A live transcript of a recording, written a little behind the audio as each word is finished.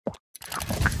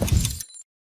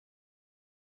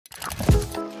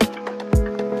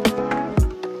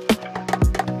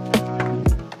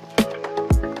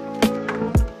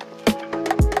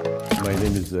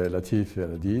is Latif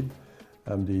Ladid.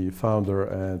 I'm the founder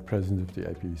and president of the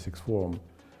IPv6 Forum,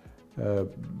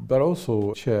 but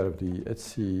also chair of the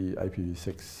ETSI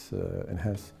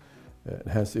IPv6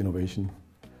 Enhanced Innovation,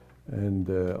 and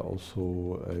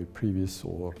also a previous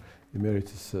or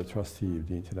emeritus trustee of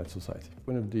the Internet Society.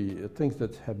 One of the things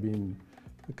that have been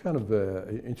kind of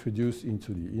introduced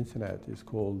into the Internet is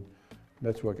called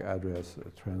network address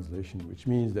translation, which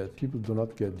means that people do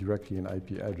not get directly an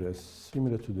IP address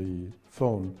similar to the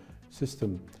phone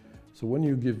system. So when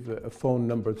you give a phone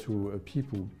number to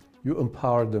people, you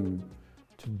empower them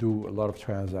to do a lot of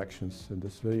transactions, and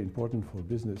that's very important for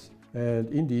business. And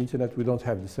in the Internet, we don't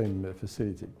have the same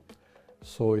facility.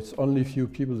 So it's only a few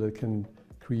people that can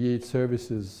create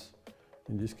services,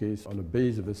 in this case on the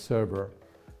base of a server.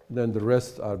 Then the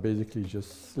rest are basically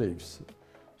just slaves.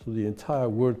 So the entire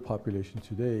world population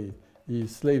today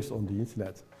is slaves on the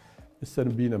Internet. Instead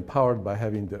of being empowered by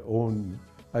having their own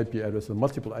IP address and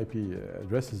multiple IP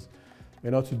addresses,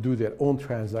 in order to do their own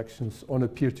transactions on a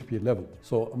peer-to-peer level.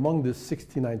 So among the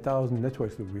 69,000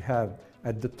 networks that we have,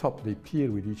 at the top they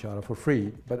peer with each other for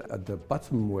free, but at the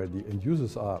bottom where the end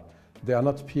users are, they are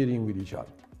not peering with each other.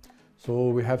 So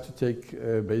we have to take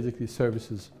basically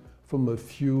services from a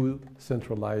few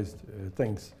centralized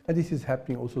things. And this is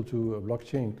happening also to a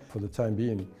blockchain for the time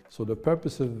being. So the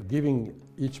purpose of giving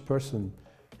each person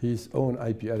his own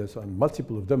IP address and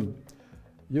multiple of them,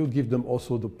 you give them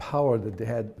also the power that they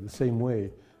had the same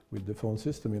way with the phone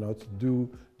system, to do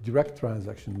direct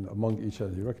transaction among each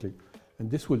other directly. And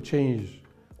this will change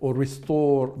or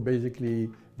restore basically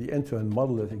the end-to-end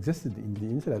model that existed in the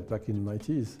Internet back in the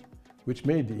 90s, which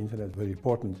made the Internet very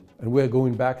important. And we're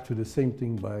going back to the same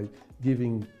thing by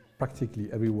giving practically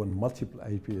everyone multiple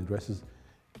IP addresses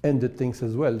and the things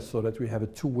as well, so that we have a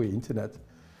two-way Internet.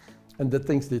 And the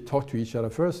things, they talk to each other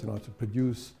first, to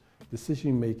produce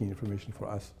decision-making information for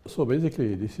us. So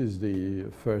basically, this is the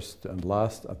first and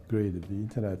last upgrade of the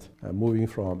Internet, moving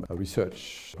from a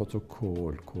research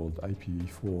protocol called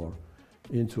IPv4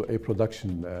 into a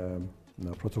production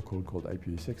protocol called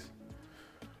IPv6.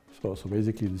 So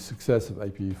basically, the success of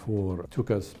IPv4 took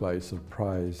us by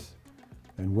surprise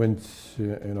and went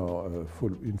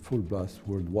in full blast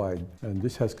worldwide. And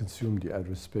this has consumed the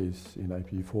address space in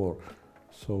IPv4.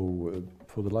 So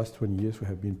for the last 20 years, we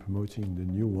have been promoting the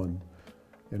new one,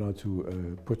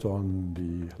 to put on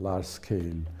the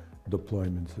large-scale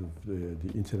deployment of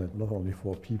the Internet, not only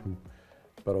for people,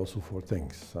 but also for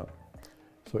things.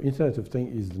 So Internet of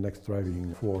Things is the next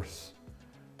driving force.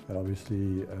 And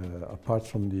obviously, apart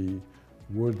from the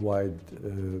worldwide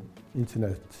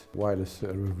Internet wireless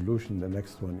revolution, the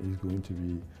next one is going to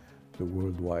be the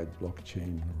worldwide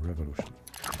blockchain revolution.